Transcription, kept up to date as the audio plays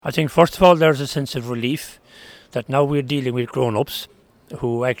I think first of all there's a sense of relief that now we're dealing with grown-ups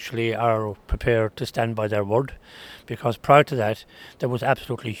who actually are prepared to stand by their word, because prior to that there was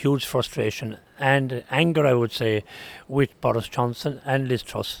absolutely huge frustration and anger, I would say, with Boris Johnson and Liz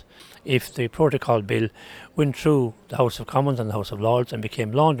Truss if the protocol bill went through the House of Commons and the House of Lords and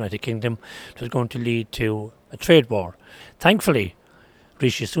became law in the United Kingdom. It was going to lead to a trade war. Thankfully,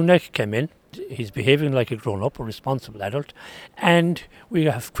 Rishi Sunak came in. He's behaving like a grown-up, a responsible adult, and we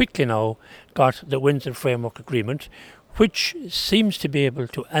have quickly now got the Windsor Framework Agreement, which seems to be able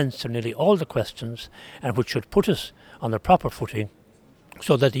to answer nearly all the questions and which should put us on the proper footing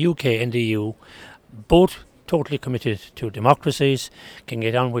so that the UK and the EU, both totally committed to democracies, can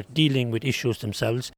get on with dealing with issues themselves.